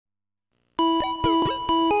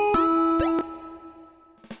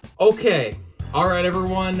Okay, all right,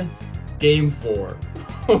 everyone. Game 4.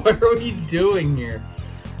 What are we doing here?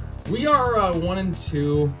 We are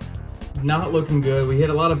 1-2, not looking good. We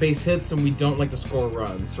hit a lot of base hits, and we don't like to score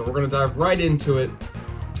runs. So we're gonna dive right into it.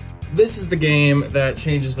 This is the game that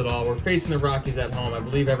changes it all. We're facing the Rockies at home. I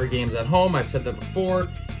believe every game's at home. I've said that before.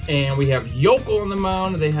 And we have Yokel on the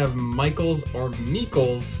mound. They have Michaels or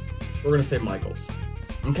Meekles. We're gonna say Michaels.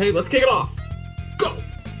 Okay, let's kick it off. Go!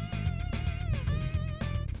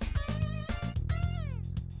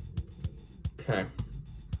 Okay.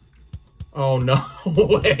 Oh, no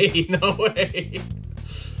way, no way.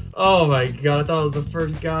 Oh my god, I thought it was the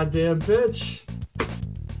first goddamn pitch.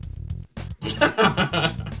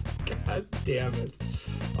 God damn it.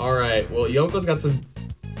 Alright, well, Yoko's got some,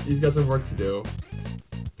 he's got some work to do.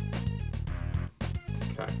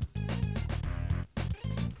 Okay.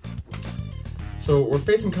 So, we're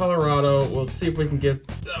facing Colorado. We'll see if we can get,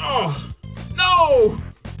 oh, no!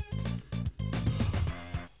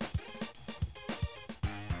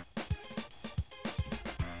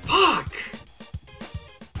 Fuck!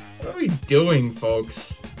 What are we doing,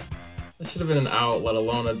 folks? That should have been an out, let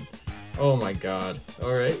alone a... Oh my god.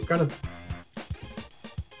 Alright, we gotta...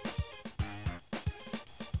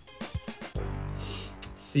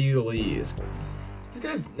 See these. These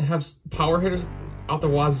guys have power hitters out the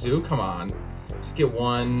wazoo? Come on. Just get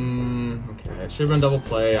one... Okay, it should have been double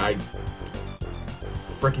play. I...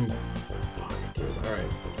 Freaking... Fuck, dude.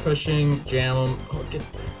 Alright. Pushing, jam them. Oh, get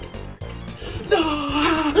there. No!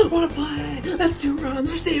 I want to play! That's 2 runs!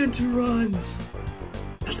 We're saving 2 runs!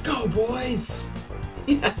 Let's go, boys!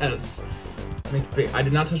 Yes! I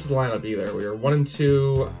did not touch the lineup either. We were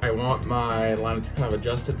 1-2. I want my lineup to kind of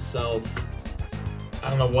adjust itself. I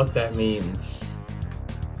don't know what that means.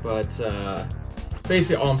 But,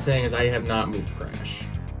 basically all I'm saying is I have not moved Crash.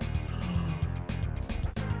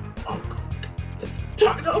 Oh, let's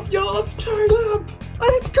turn up, y'all! Let's turn up!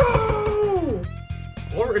 Let's go!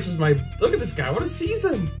 Ulrich is my... Look at this guy. What a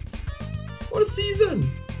season. What a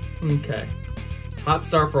season. Okay. Hot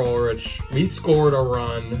start for Ulrich. We scored a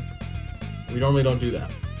run. We normally don't do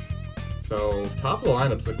that. So, top of the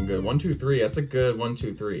lineup's looking good. 1, 2, 3. That's a good 1,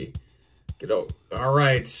 2, 3. Get out. All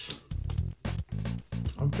right.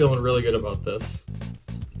 I'm feeling really good about this.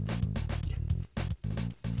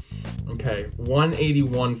 Okay.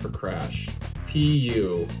 181 for Crash.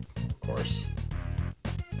 PU, of course.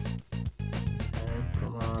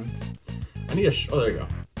 I need a... Oh, there you go.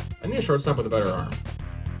 I need a shortstop with a better arm.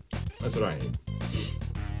 That's what I need.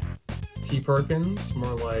 T. Perkins,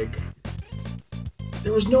 more like...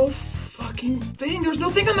 There was no fucking thing! There was no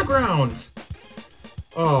thing on the ground!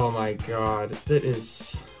 Oh my god. That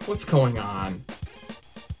is... What's going on?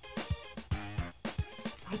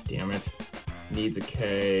 God damn it. Needs a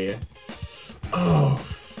K. Oh,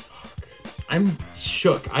 fuck. I'm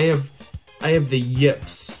shook. I have the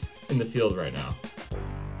yips in the field right now.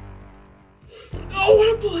 Oh,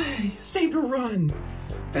 what a play! Saved a run!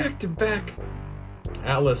 Back to back.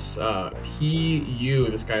 Atlas, PU,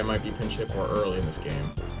 this guy might be pinch hit for early in this game.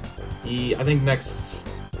 I think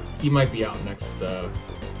he might be out next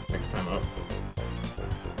time up.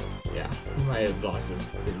 Yeah, he might have lost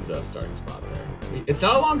his starting spot there. It's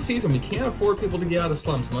not a long season. We can't afford people to get out of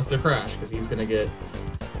slumps unless they're Crash, because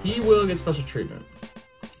he will get special treatment.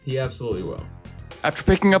 He absolutely will. After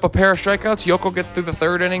picking up a pair of strikeouts, Yokel gets through the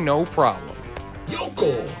 3rd inning, no problem.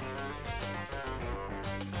 Yokel!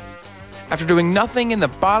 After doing nothing in the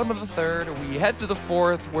bottom of the 3rd, we head to the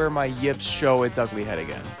 4th, where my yips show its ugly head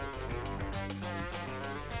again.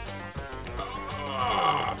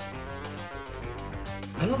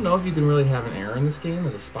 I don't know if you can really have an error in this game.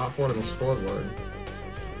 There's a spot for it on the scoreboard,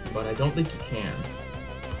 but I don't think you can.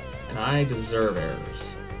 And I deserve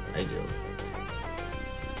errors. I do.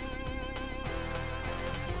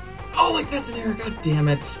 Oh, like that's an error. God damn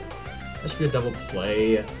it. That should be a double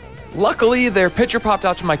play. Luckily, their pitcher popped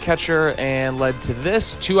out to my catcher and led to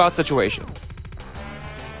this 2-out situation.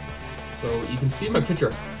 So you can see my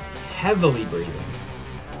pitcher heavily breathing.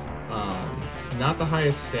 Not the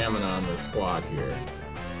highest stamina on the squad here,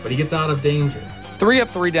 but he gets out of danger. 3 up,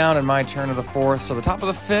 3 down in my turn of the 4th, so the top of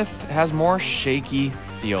the 5th has more shaky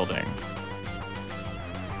fielding.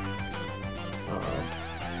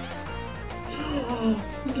 Oh,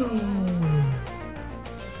 no.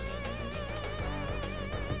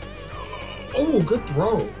 Oh, good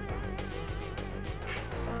throw.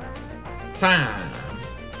 Time.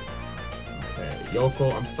 Okay,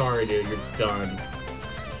 Yokel, I'm sorry, dude. You're done.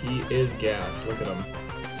 He is gassed. Look at him.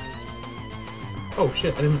 Oh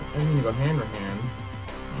shit! I didn't even go hand or hand.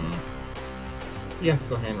 Yeah, let's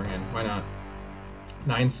go hand or hand. Why not?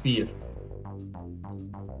 9 speed.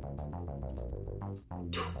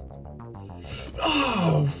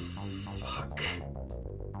 Oh, fuck.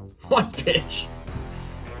 One pitch.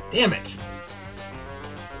 Damn it.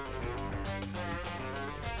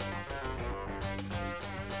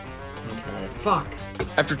 Okay, fuck.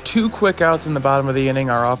 After 2 quick outs in the bottom of the inning,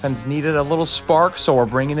 our offense needed a little spark, so we're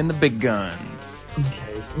bringing in the big guns.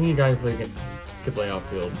 Okay, so we need a guy who could play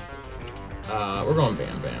outfield. We're going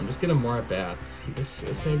Bam Bam. Just get him more at bats. This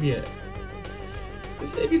may be it.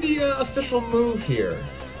 This may be the official move here.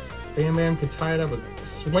 Bam Bam could tie it up with a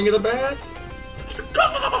swing of the bats. Let's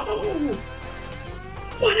go!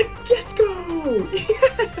 Let's go!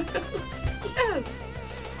 Yes! Yes!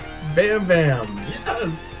 Bam Bam!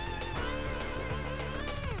 Yes!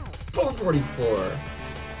 444.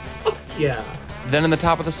 Oh, yeah. Then in the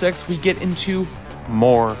top of the 6th, we get into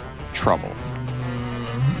more trouble.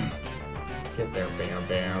 Get there, Bam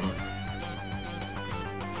Bam.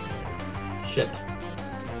 Shit.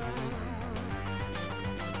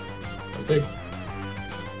 That was big.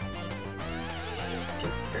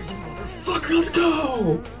 Get there, you motherfucker. Let's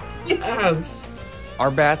go! Yes!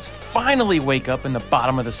 Our bats finally wake up in the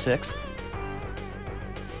bottom of the 6th.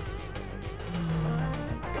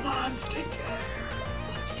 Come on, stay there.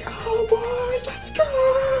 Let's go, boys. Let's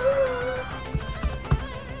go!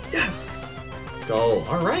 Yes! Go.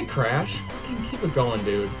 All right, Crash. Fucking keep it going,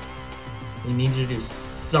 dude. We need you to do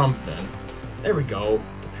something. There we go.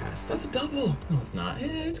 The pass. That's a double. No, it's not.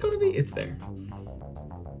 It's gonna be. It's there.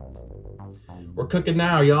 We're cooking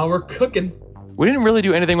now, y'all. We're cooking. We didn't really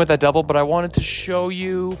do anything with that double, but I wanted to show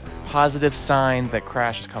you positive signs that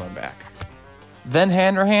Crash is coming back. Then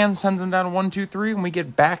Hanrahan sends him down 1-2-3, and we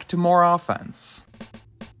get back to more offense.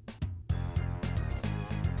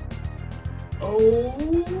 Oh,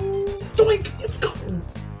 doink! Let's go.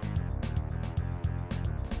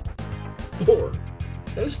 4.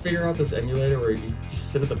 Did I just figure out this emulator where you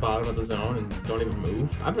just sit at the bottom of the zone and don't even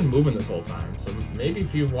move? I've been moving this whole time, so maybe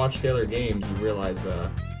if you've watched the other games, you realize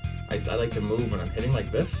I like to move when I'm hitting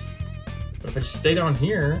like this. But if I just stay down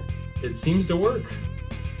here, it seems to work.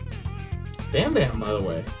 Bam Bam, by the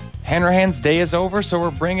way. Hanrahan's day is over, so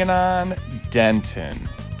we're bringing on Denton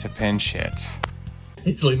to pinch hit.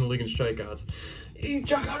 He's leading the league in strikeouts. He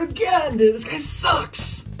struck out again, dude. This guy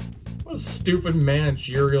sucks. What a stupid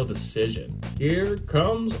managerial decision. Here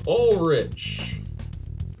comes Ulrich.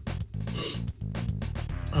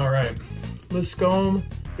 All right, Liscombe,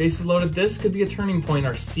 bases loaded. This could be a turning point in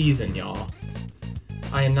our season, y'all.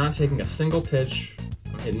 I am not taking a single pitch.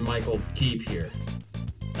 I'm hitting Michaels deep here.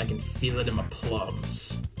 I can feel it in my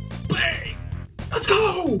plums. Bang! Let's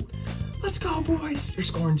go! Let's go, boys. You're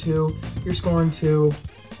scoring 2. You're scoring 2.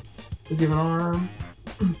 Does he have an arm?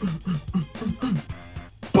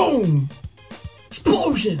 Boom!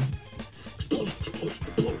 Explosion! Explosion, explosion,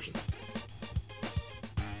 explosion.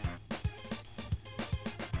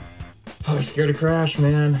 Oh, I'm scared to Crash,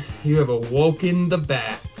 man. You have awoken the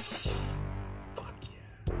bats. Fuck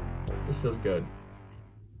yeah. This feels good.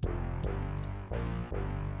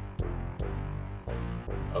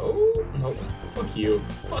 Oh, no. Fuck you.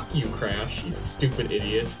 Fuck you, Crash. You stupid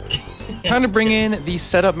idiot. Time to bring in the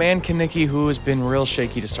setup man, Kaneki, who has been real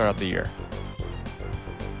shaky to start out the year.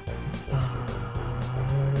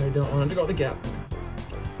 I don't want him to go to the gap.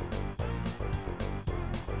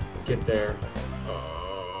 Get there.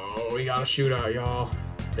 Oh, we got a shootout, y'all.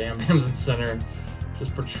 Bam Bam's in center.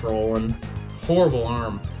 Just patrolling. Horrible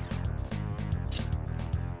arm.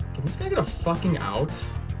 Can this guy get a fucking out?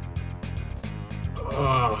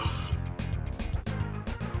 Ugh.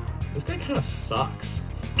 This guy kind of sucks.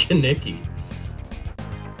 Kaneki.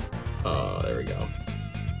 Oh, there we go.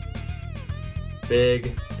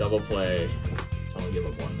 Big double play. So I'm gonna give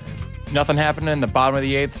up 1 there. Nothing happening in the bottom of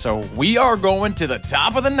the 8th, so we are going to the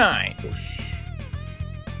top of the 9th. Whoosh.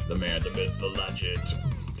 The man, the myth, the legend.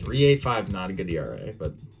 3.85, not a good ERA,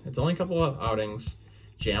 but it's only a couple of outings.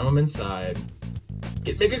 Jam him inside.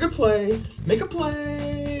 Make a good play. Make a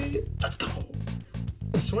play. Let's go.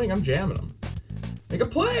 Swing, I'm jamming him. Make a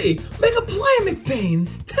play. Make a play, McBain.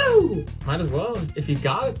 2. Might as well. If you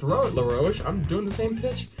got it, throw it, LaRoche. I'm doing the same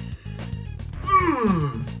pitch.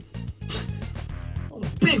 That was a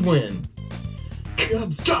big win.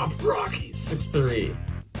 Cubs top Rockies 6-3.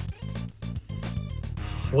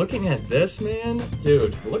 Looking at this, man,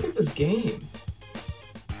 dude, look at this game.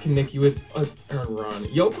 Kaneki with an earned run.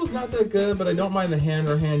 Yoko's not that good, but I don't mind the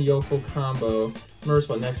Hanrahan Yoko combo. Notice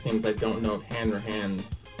what next game is I don't know if Hanrahan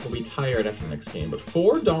will be tired after the next game. But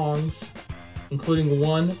 4 dongs, including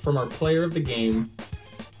 1 from our player of the game,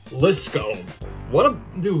 Liscombe. What a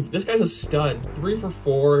dude! This guy's a stud. 3 for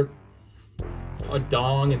 4, a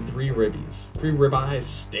dong and 3 ribbies, 3 ribeye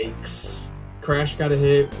steaks. Crash got a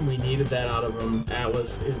hit. We needed that out of him.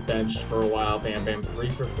 Atlas is benched for a while. Bam Bam 3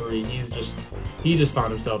 for 3. He just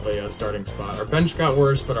found himself a starting spot. Our bench got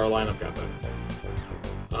worse, but our lineup got better.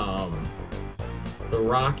 The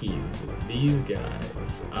Rockies, these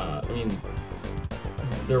guys. I mean,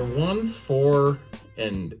 they're 1, 4,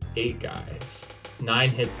 and 8 guys. 9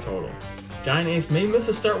 hits total. Giant Ace may miss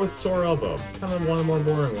a start with sore elbow. Kind of one of the more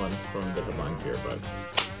boring ones from the headlines here, but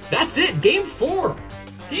that's it. Game 4.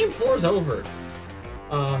 Game 4 is over.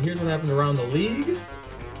 Here's what happened around the league.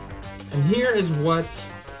 And here is what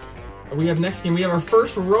we have next game. We have our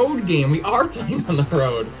first road game. We are playing on the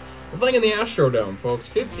road. We're playing in the Astrodome, folks.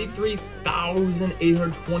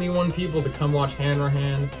 53,821 people to come watch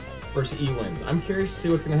Hanrahan versus E-Wins. I'm curious to see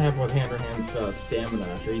what's going to happen with Hanrahan's stamina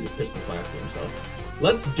after he just pitched this last game. So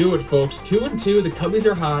let's do it, folks. 2-2. The Cubbies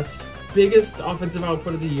are hot. Biggest offensive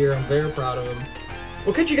output of the year. I'm very proud of them.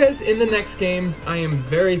 We'll catch you guys in the next game. I am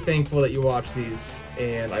very thankful that you watch these,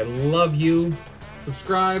 and I love you.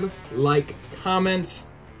 Subscribe, like, comment.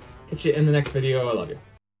 Catch you in the next video. I love you.